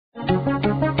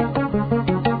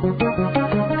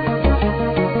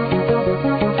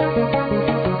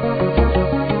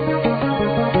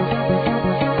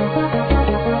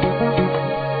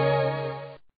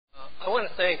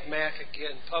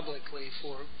Publicly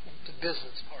for the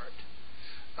business part.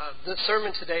 The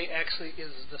sermon today actually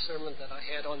is the sermon that I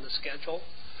had on the schedule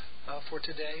for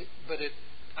today, but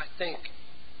I think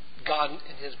God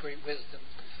in His great wisdom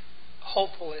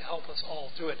hopefully help us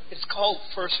all through it. It's called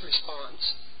First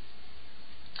Response.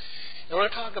 And I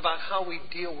want to talk about how we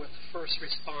deal with first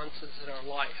responses in our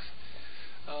life.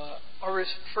 Our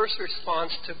first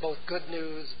response to both good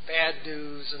news, bad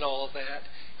news, and all of that.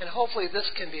 And hopefully this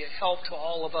can be a help to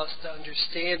all of us to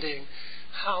understanding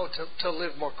how to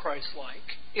live more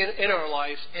Christ-like in our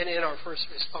life and in our first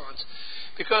response.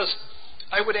 Because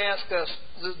I would ask us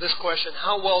this question: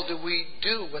 how well do we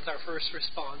do with our first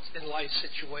response in life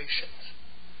situations?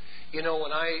 You know,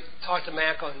 when I talked to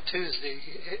Mac on Tuesday,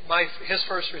 his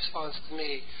first response to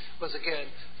me was, again,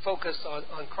 focused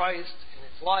on Christ and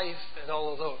His life and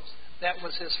all of those. That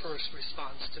was his first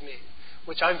response to me,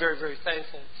 which I'm very, very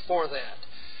thankful for that.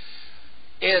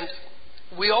 And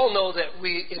we all know that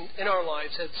we, in our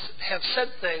lives, have said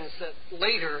things that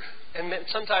later, and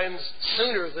sometimes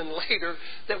sooner than later,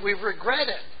 that we've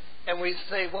regretted. And we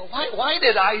say, well, why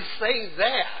did I say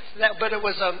that? But it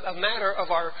was a matter of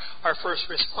our first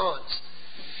response.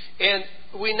 And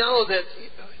we know that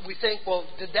we think, well,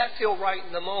 did that feel right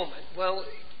in the moment? Well,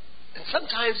 and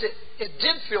sometimes it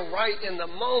did feel right in the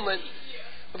moment,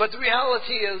 but the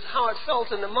reality is how it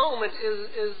felt in the moment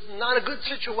is not a good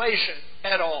situation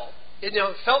at all. It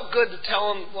felt good to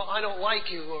tell him, well, I don't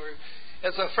like you. Or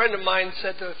as a friend of mine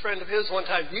said to a friend of his one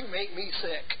time, you make me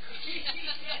sick.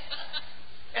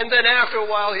 And then after a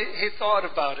while, he thought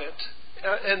about it.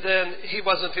 And then he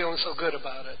wasn't feeling so good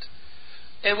about it.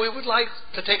 And we would like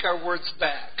to take our words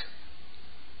back.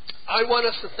 I want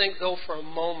us to think, though, for a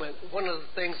moment, one of the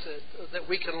things that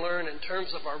we can learn in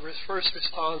terms of our first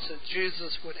response, that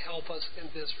Jesus would help us in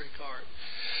this regard.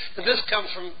 And this comes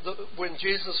from when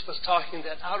Jesus was talking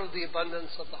that out of the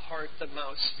abundance of the heart, the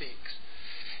mouth speaks.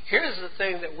 Here's the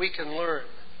thing that we can learn.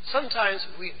 Sometimes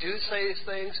we do say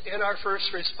things in our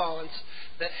first response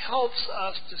that helps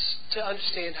us to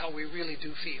understand how we really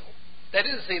do feel. That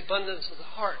is the abundance of the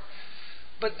heart.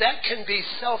 But that can be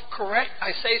self-correct.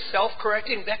 I say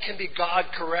self-correcting. That can be God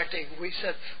correcting. We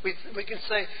can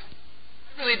say,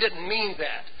 I really didn't mean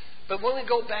that. But when we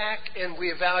go back and we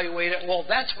evaluate it, well,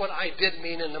 that's what I did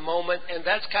mean in the moment, and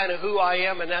that's kind of who I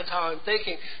am, and that's how I'm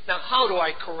thinking. Now, how do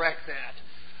I correct that?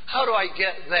 How do I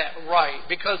get that right?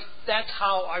 Because that's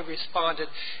how I responded.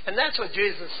 And that's what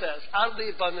Jesus says. Out of the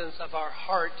abundance of our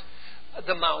heart,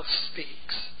 the mouth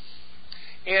speaks.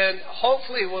 And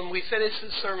hopefully when we finish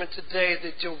this sermon today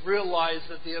that you'll realize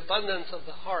that the abundance of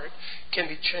the heart can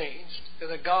be changed. And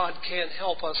that God can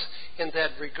help us in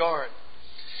that regard.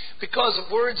 Because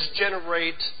words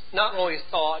generate not only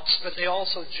thoughts, but they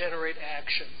also generate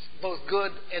actions. Both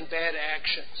good and bad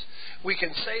actions. We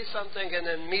can say something and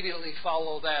then immediately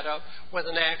follow that up with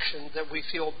an action that we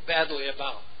feel badly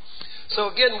about. So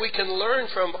again, we can learn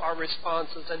from our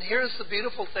responses. And here's the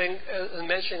beautiful thing in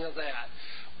mentioning of that.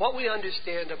 What we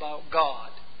understand about God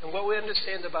and what we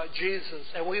understand about Jesus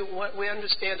and what we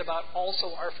understand about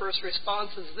also our first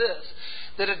response is this,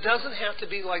 that it doesn't have to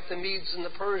be like the Medes and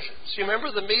the Persians. You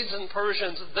remember the Medes and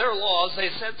Persians, their laws, they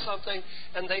said something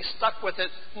and they stuck with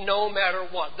it no matter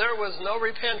what. There was no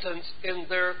repentance in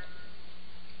their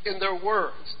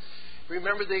words.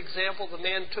 Remember the example, the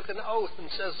man took an oath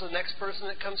and says the next person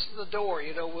that comes to the door,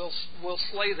 we'll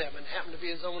slay them, and happened to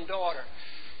be his own daughter.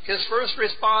 His first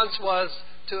response was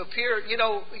to appear,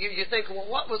 you think, well,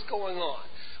 what was going on?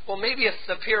 Well, maybe it's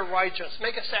to appear righteous,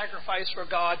 make a sacrifice for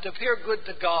God, to appear good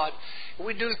to God.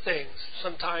 We do things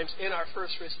sometimes in our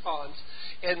first response,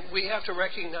 and we have to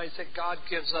recognize that God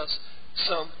gives us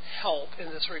some help in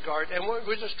this regard, and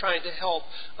we're just trying to help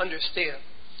understand.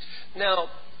 Now,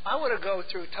 I want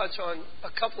to touch on a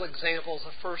couple examples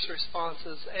of first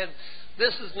responses, and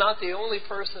this is not the only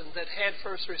person that had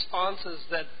first responses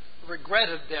that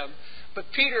regretted them, but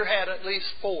Peter had at least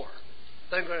 4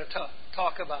 that I'm going to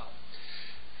talk about.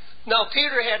 Now,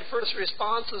 Peter had first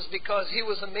responses because he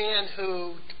was a man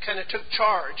who kind of took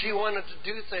charge. He wanted to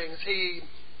do things.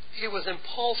 He was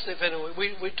impulsive in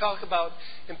it. We talk about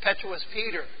impetuous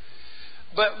Peter.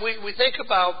 But we think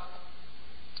about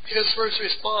his first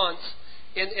response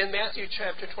in Matthew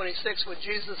chapter 26 when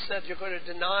Jesus said, you're going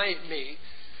to deny me.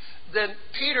 Then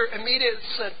Peter immediately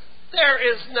said, there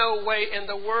is no way in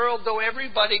the world, though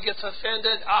everybody gets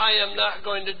offended, I am not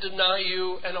going to deny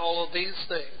you, and all of these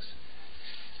things.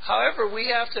 However, we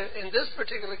have to, in this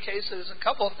particular case, there's a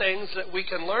couple of things that we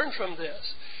can learn from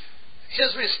this.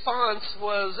 His response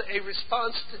was a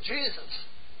response to Jesus.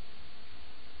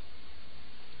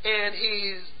 And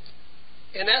he's,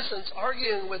 in essence,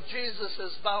 arguing with Jesus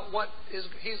about what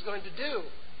he's going to do.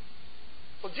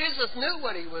 Well, Jesus knew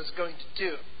what he was going to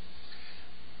do.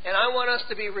 And I want us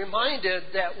to be reminded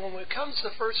that when it comes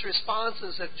to first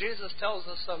responses, if Jesus tells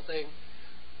us something,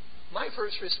 my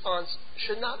first response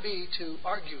should not be to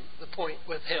argue the point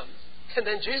with him. And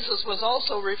then Jesus was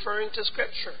also referring to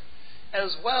Scripture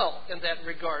as well in that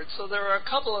regard. So there are a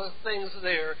couple of things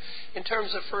there in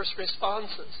terms of first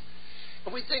responses.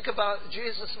 When we think about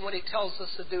Jesus and what he tells us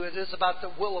to do, it is about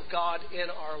the will of God in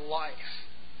our life.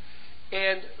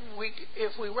 And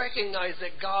if we recognize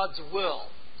that God's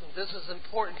will, and this is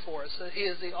important for us, that he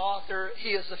is the author,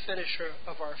 he is the finisher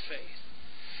of our faith.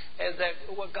 And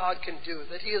that what God can do,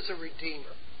 that he is a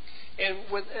redeemer. And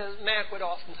as Mac would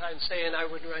oftentimes say, and I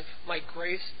would write, my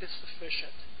grace is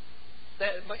sufficient.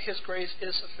 That his grace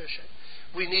is sufficient.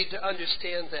 We need to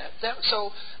understand that.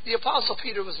 So the Apostle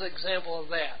Peter was an example of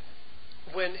that.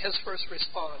 When his first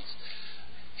response.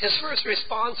 His first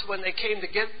response when they came to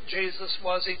get Jesus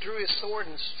was he drew his sword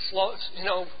and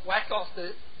whacked off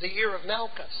the ear of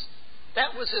Malchus.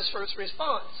 That was his first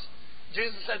response.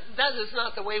 Jesus said, that is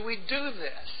not the way we do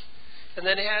this. And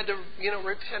then he had to,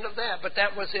 repent of that. But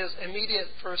that was his immediate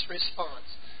first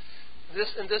response.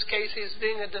 In this case, he's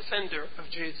being a defender of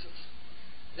Jesus.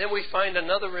 Then we find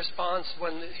another response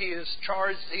when he is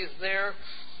charged. He's there,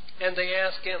 and they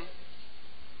ask him,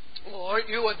 well, aren't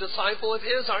you a disciple of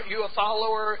his? Aren't you a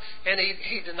follower? And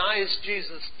he denies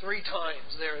Jesus 3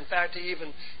 times there. In fact, he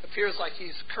even appears like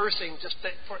he's cursing just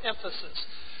for emphasis.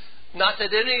 Not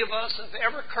that any of us have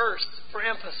ever cursed for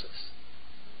emphasis.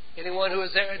 Anyone who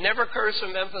has never cursed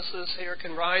from emphasis here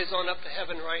can rise on up to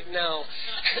heaven right now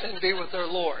and be with their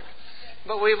Lord.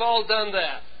 But we've all done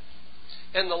that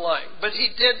and the like. But he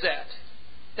did that.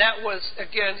 That was,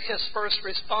 again, his first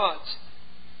response.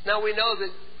 Now we know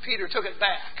that Peter took it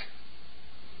back.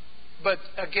 But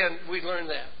again, we learn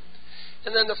that.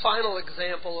 And then the final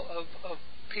example of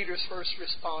Peter's first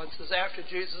response is after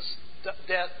Jesus'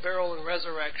 death, burial, and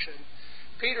resurrection.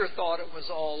 Peter thought it was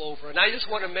all over. And I just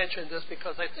want to mention this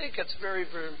because I think it's very,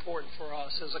 very important for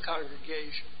us as a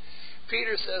congregation.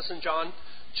 Peter says in John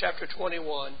chapter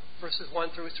 21, verses 1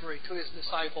 through 3, to his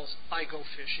disciples, I go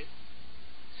fishing.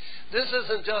 This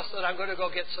isn't just that I'm going to go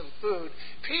get some food.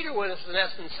 Peter was in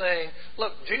essence saying,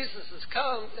 look, Jesus has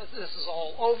come. This is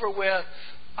all over with.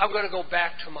 I'm going to go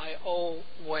back to my old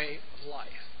way of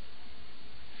life.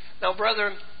 Now,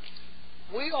 brethren,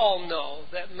 we all know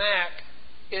that Mac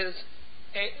is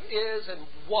and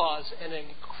was an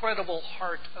incredible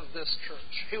heart of this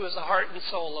church. He was the heart and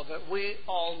soul of it. We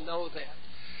all know that.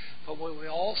 But we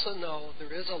also know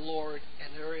there is a Lord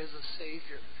and there is a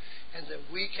Savior, and that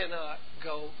we cannot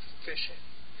go fishing.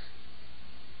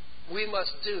 We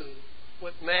must do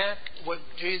what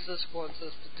Jesus wants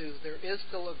us to do. There is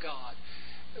still a God.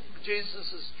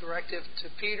 Jesus' directive to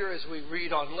Peter, as we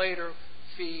read on later,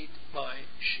 feed my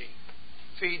sheep,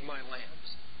 feed my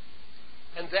lambs.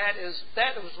 And that is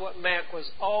what Mac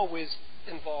was always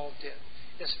involved in,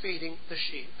 is feeding the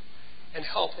sheep and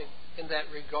helping in that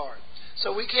regard.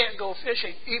 So we can't go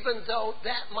fishing, even though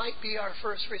that might be our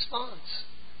first response.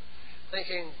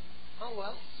 Thinking, oh,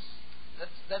 well,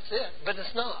 that's it. But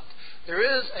it's not. There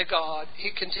is a God.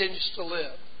 He continues to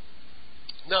live.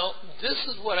 Now, this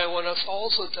is what I want us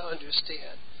also to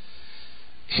understand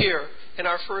here in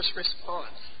our first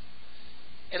response.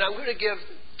 And I'm going to give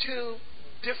 2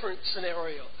 different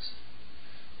scenarios.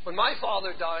 When my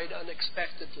father died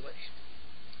unexpectedly,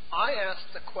 I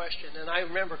asked the question, and I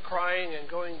remember crying and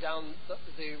going down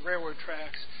the railroad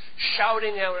tracks,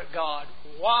 shouting out at God,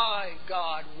 why,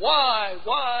 God, why?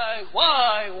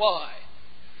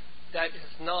 That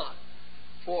is not,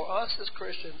 for us as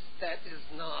Christians, that is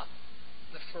not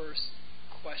the first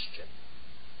question.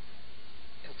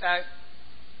 In fact,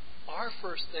 our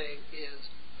first thing is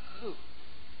who?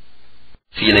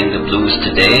 Feeling the blues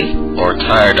today or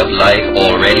tired of life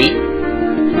already?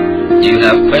 Do you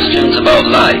have questions about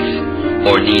life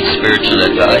or need spiritual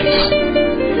advice?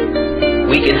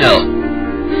 We can help.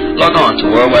 Log on to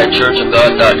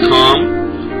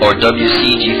worldwidechurchofgod.com or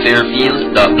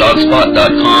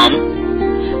wcgfairfield.blogspot.com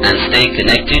and stay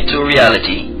connected to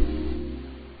reality.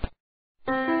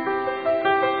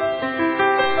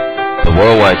 The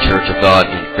Worldwide Church of God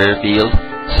in Fairfield,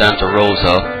 Santa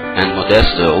Rosa, and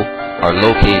Modesto are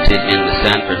located in the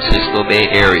San Francisco Bay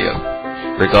Area,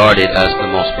 regarded as the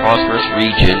most prosperous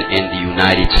region in the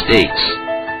United States.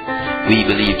 We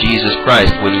believe Jesus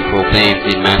Christ when he proclaimed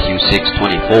in Matthew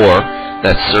 6:24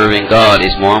 that serving God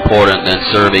is more important than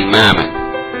serving mammon.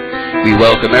 We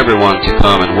welcome everyone to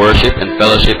come and worship and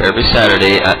fellowship every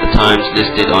Saturday at the times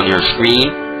listed on your screen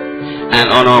and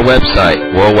on our website,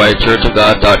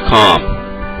 worldwidechurchofgod.com.